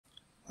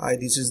Hi,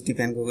 this is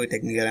Deepan Gogoi,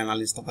 Technical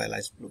Analyst of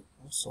Aliceblue.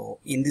 So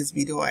in this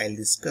video, I'll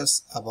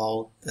discuss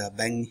about the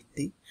Bank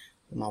Nifty.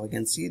 Now we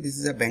can see this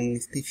is a Bank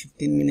Nifty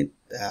 15-minute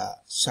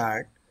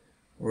chart.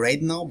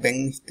 Right now, Bank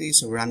Nifty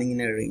is running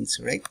in a range,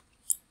 right?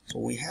 So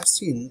we have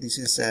seen this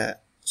is a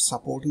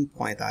supporting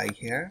point eye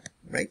here,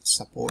 right?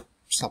 Support,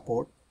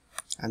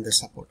 and the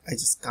support. I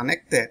just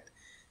connected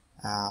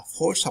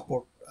 4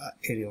 support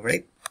area,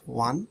 right?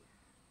 1,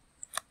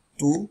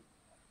 2,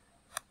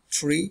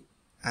 3,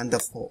 and the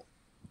 4.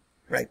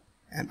 Right,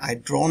 and I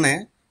drawn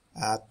a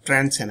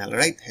trend channel,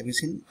 right? Have you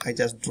seen? I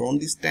just drawn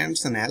this trend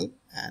channel,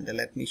 and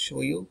let me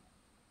show you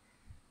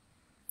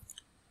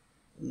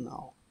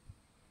now.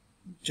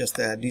 Just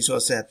this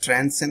was a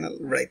trend channel,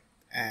 right?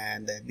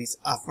 And this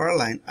upper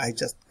line I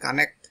just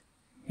connect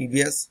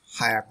previous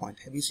higher point.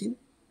 Have you seen?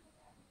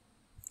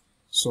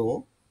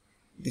 So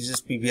this is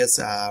previous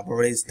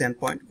resistance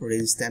point,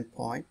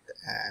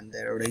 and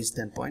the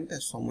resistance point.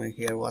 Somewhere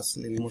here was a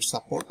little more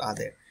support are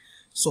there.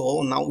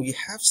 So now we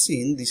have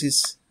seen this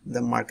is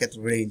the market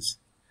range.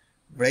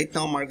 Right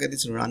now market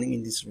is running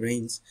in this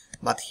range,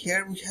 but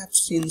here we have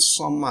seen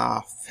some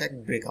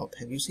fake breakout.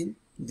 Have you seen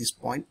this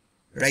point,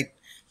 right?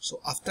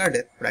 So after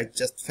that, right,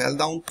 just fell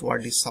down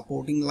toward this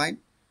supporting line,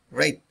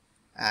 right?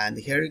 And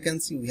here you can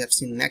see we have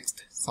seen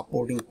next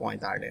supporting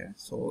point are there.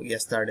 So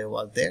yesterday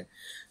was there.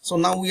 So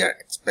now we are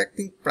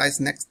expecting price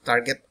next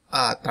target.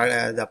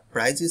 The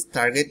price is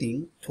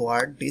targeting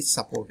toward this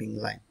supporting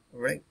line,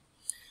 right?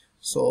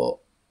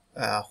 So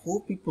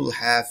who people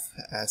have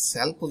a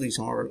sell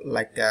position or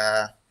like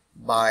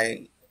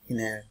buy in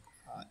a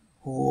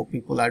who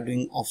people are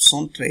doing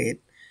option trade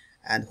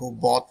and who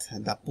bought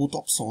the put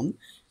option,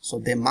 so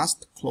they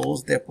must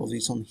close their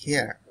position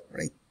here,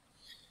 right?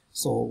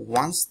 So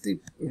once they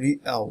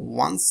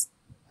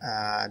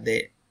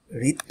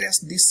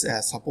retest this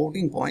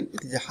supporting point,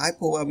 it is a high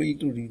probability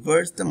to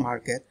reverse the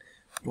market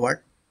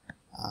toward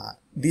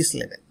this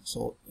level.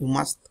 So you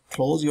must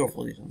close your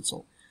position.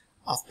 So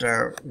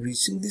after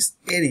reaching this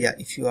area,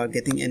 if you are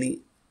getting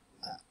any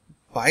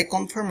buy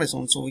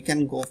confirmation, so we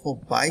can go for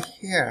buy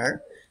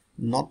here,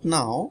 not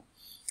now,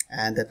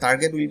 and the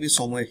target will be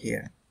somewhere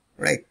here,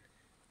 right?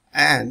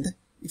 And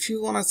if you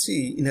want to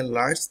see in a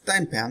large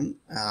time span,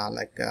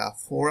 like a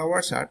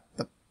 4-hour chart,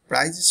 the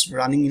price is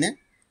running in a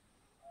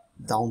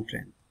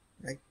downtrend,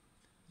 right?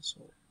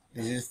 So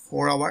this is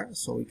 4 hours,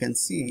 so we can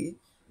see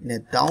in a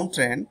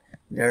downtrend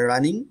they are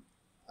running.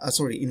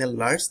 In a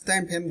large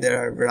time frame they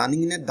are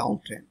running in a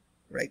downtrend.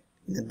 Right,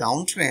 in a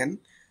downtrend,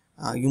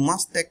 you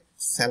must take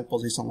sell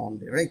position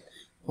only, right?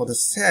 For the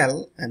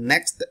sell and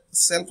next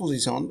sell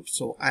position,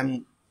 so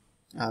I'm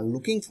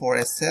looking for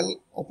a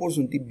sell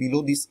opportunity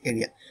below this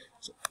area.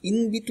 So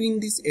in between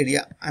this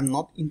area, I'm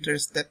not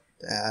interested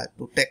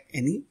to take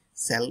any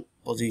sell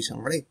position,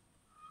 right?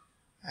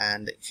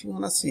 And if you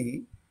wanna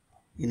see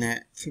in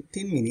a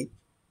 15-minute,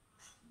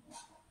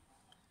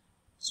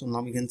 so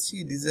now we can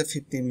see this is a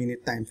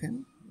 15-minute time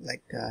frame,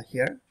 like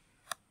here.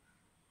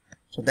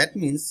 So that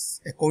means,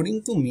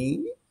 according to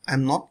me,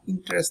 I'm not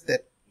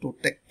interested to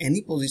take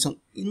any position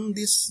in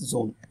this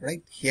zone,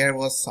 right? Here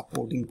was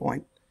supporting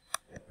point,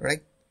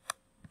 right?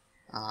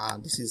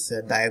 This is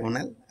a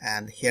diagonal,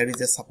 and here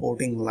is a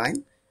supporting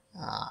line.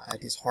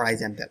 It is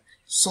horizontal.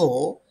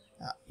 So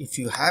if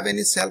you have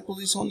any sell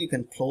position, you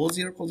can close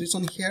your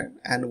position here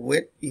and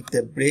wait if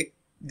they break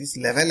this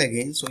level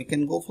again, so you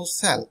can go for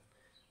sell,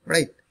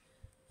 right?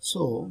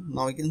 So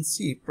now you can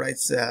see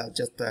price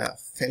just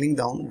falling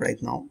down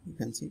right now. You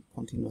can see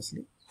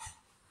continuously.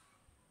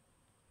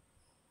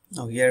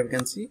 Now here you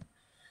can see.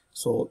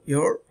 So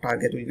your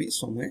target will be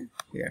somewhere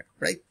here,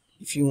 right?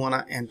 If you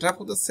wanna enter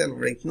for the sell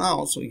right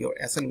now, so your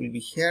SL will be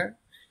here,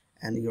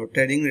 and your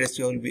trading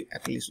ratio will be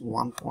at least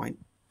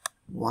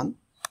 1.15,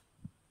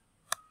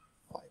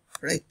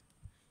 right?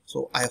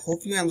 So I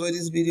hope you enjoyed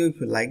this video. If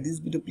you like this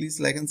video, please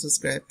like and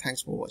subscribe.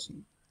 Thanks for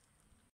watching.